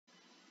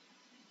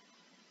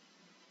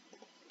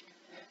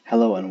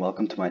Hello and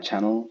welcome to my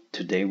channel.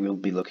 Today we'll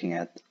be looking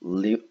at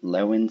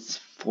Lewin's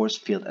force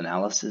field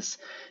analysis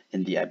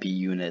in the IB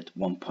unit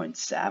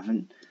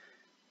 1.7,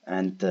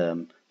 and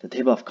the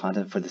table of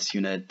content for this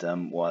unit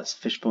was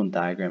fishbone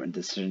diagram and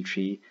decision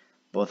tree.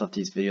 Both of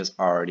these videos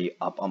are already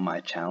up on my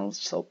channel,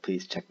 so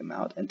please check them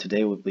out. And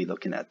today we'll be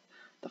looking at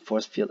the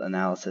force field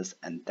analysis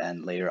and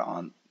then later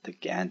on the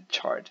Gantt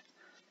chart.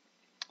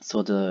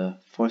 So the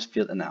force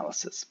field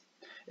analysis.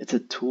 It's a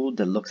tool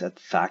that looks at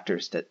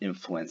factors that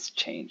influence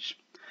change.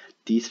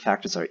 These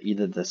factors are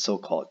either the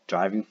so-called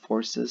driving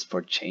forces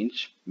for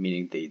change,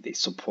 meaning they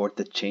support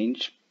the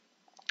change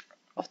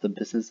of the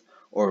business,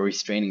 or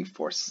restraining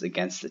forces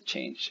against the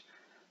change,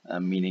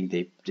 meaning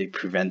they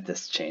prevent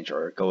this change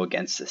or go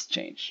against this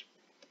change.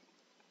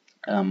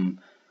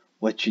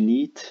 What you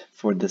need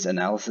for this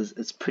analysis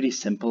is pretty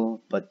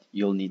simple, but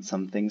you'll need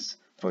some things.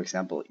 For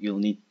example, you'll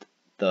need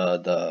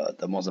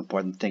the most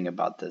important thing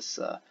about this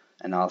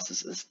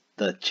analysis is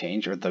the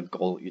change or the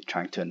goal you're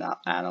trying to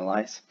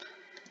analyze.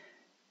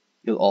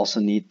 You'll also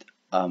need,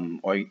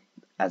 or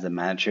as a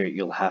manager,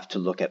 you'll have to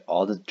look at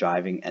all the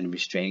driving and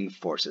restraining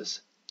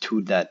forces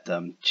to that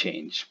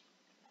change.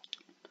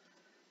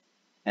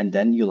 And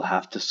then you'll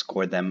have to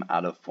score them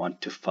out of 1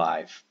 to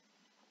 5,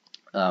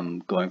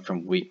 going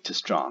from weak to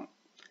strong.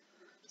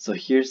 So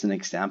here's an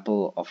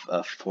example of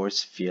a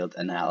force field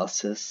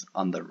analysis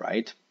on the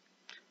right.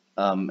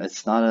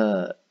 It's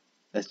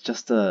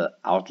just an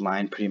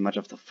outline pretty much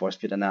of the force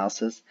field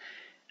analysis.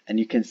 And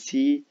you can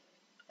see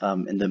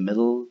in the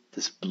middle,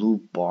 this blue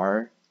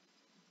bar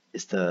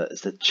is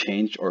the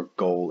change or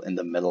goal in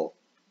the middle.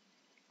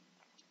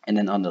 And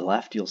then on the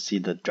left, you'll see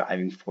the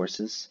driving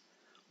forces,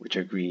 which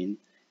are green,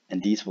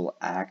 and these will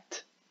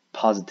act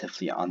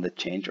positively on the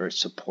change or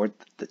support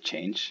the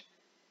change.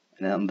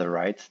 And then on the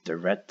right, the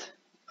red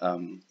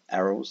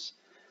arrows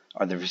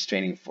are the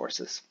restraining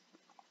forces.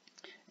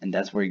 And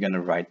that's where you're going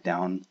to write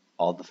down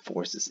all the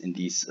forces in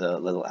these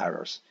little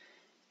arrows.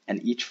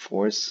 And each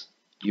force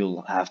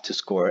you'll have to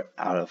score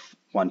out of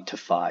 1 to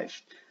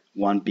 5,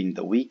 1 being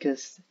the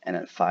weakest and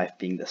then 5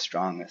 being the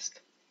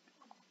strongest.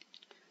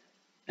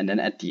 And then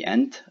at the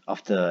end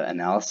of the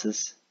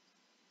analysis,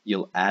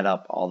 you'll add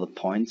up all the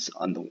points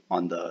on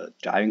the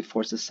driving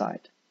forces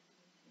side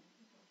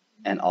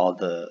and all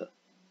the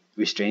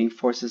restraining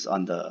forces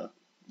on the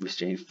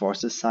restraining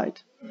forces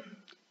side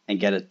and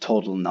get a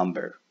total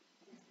number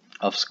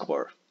of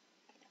score.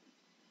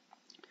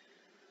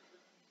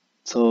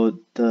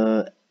 So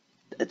the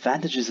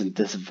advantages and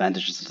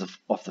disadvantages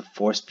of the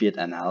force field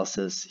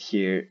analysis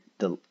here,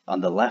 on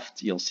the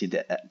left you'll see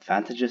the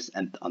advantages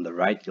and on the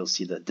right you'll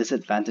see the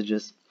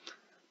disadvantages.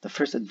 The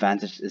first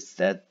advantage is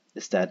that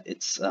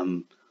it's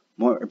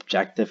more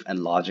objective and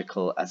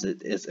logical as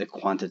it is a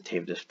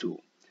quantitative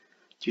tool.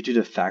 Due to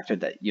the factor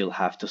that you'll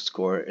have to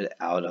score it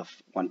out of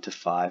 1 to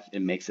 5,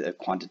 it makes it a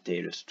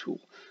quantitative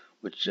tool,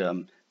 which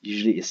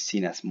usually is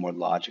seen as more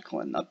logical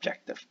and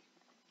objective.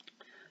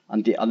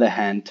 On the other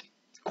hand,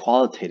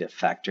 qualitative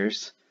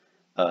factors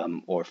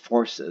or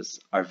forces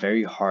are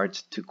very hard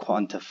to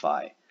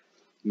quantify,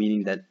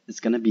 meaning that it's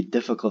going to be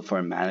difficult for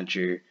a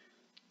manager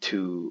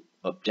to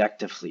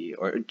objectively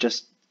or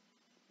just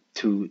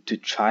to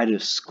try to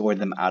score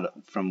them out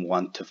from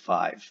 1 to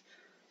 5,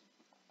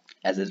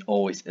 as it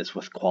always is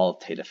with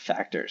qualitative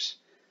factors.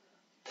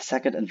 The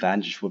second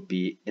advantage would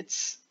be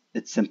its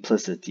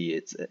simplicity.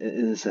 It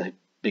is a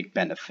big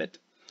benefit.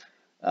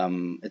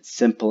 It's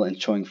simple in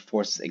showing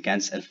forces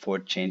against and for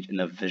change in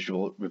a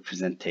visual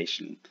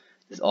representation.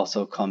 This is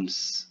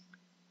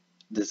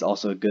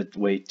also a good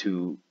way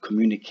to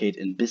communicate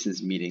in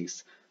business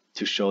meetings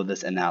to show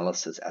this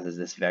analysis, as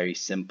it is very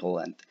simple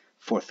and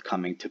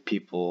forthcoming to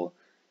people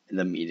in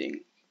the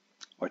meeting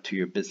or to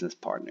your business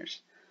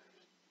partners.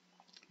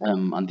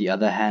 On the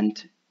other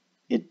hand,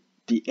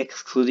 the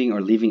excluding or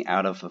leaving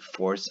out of a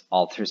force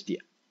alters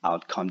the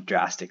outcome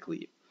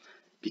drastically.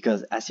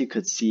 Because as you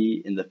could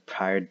see in the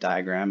prior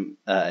diagram,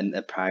 in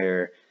the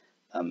prior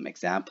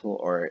example,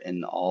 or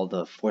in all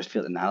the force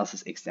field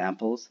analysis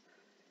examples,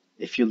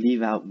 if you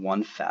leave out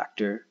one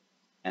factor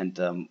and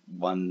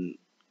one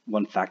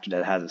factor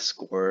that has a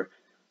score,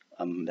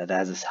 that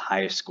has a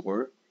higher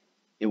score,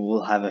 it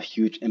will have a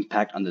huge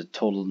impact on the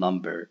total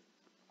number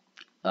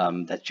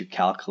that you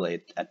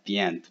calculate at the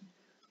end,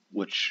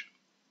 which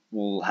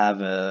will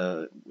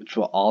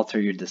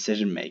alter your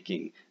decision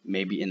making,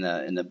 maybe in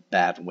a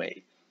bad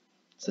way.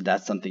 So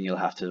that's something you'll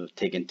have to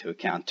take into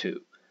account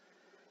too.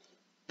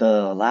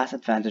 The last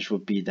advantage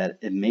would be that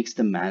it makes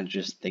the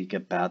managers think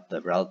about the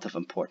relative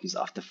importance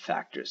of the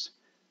factors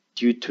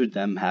due to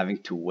them having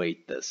to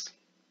weight this.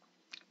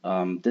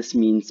 This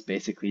means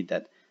basically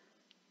that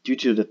due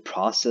to the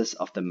process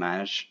of the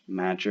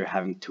manager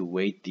having to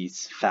weight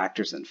these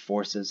factors and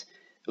forces,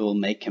 it will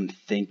make him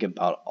think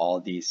about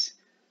all these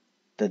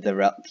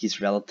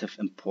relative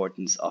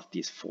importance of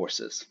these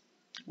forces,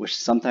 which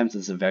sometimes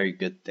is a very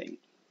good thing.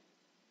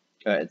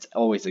 It's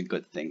always a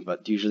good thing,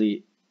 but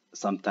usually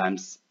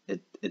sometimes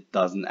it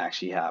doesn't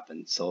actually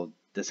happen. So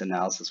this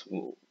analysis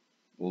will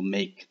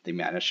make the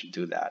manager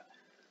do that.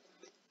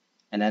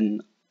 And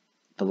then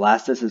The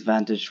last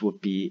disadvantage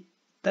would be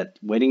that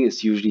weighting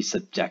is usually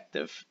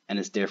subjective and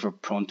is therefore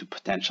prone to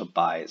potential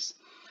bias.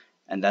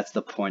 And that's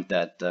the point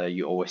that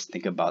you always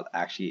think about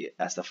actually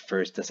as the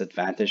first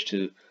disadvantage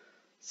to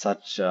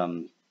such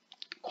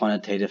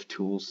quantitative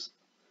tools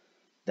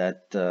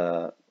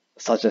that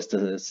such as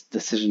the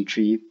decision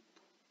tree.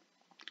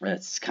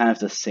 It's kind of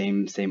the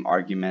same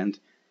argument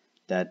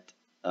that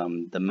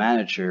the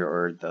manager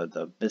or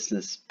the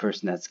business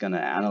person that's going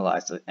to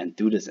analyze and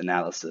do this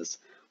analysis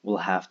will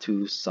have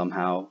to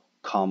somehow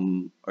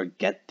come or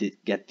get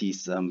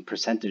these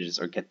percentages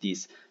or get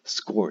these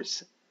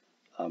scores.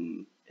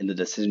 In the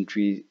decision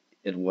tree,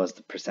 it was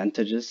the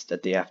percentages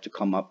that they have to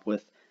come up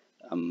with.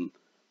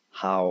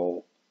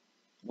 How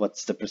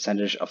what's the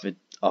percentage of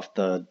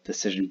the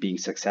decision being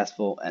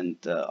successful and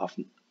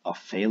of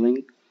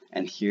failing?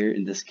 And here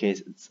in this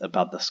case, it's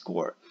about the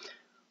score,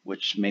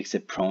 which makes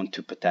it prone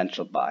to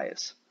potential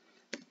bias.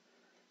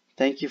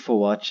 Thank you for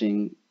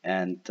watching,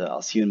 and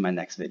I'll see you in my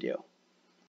next video.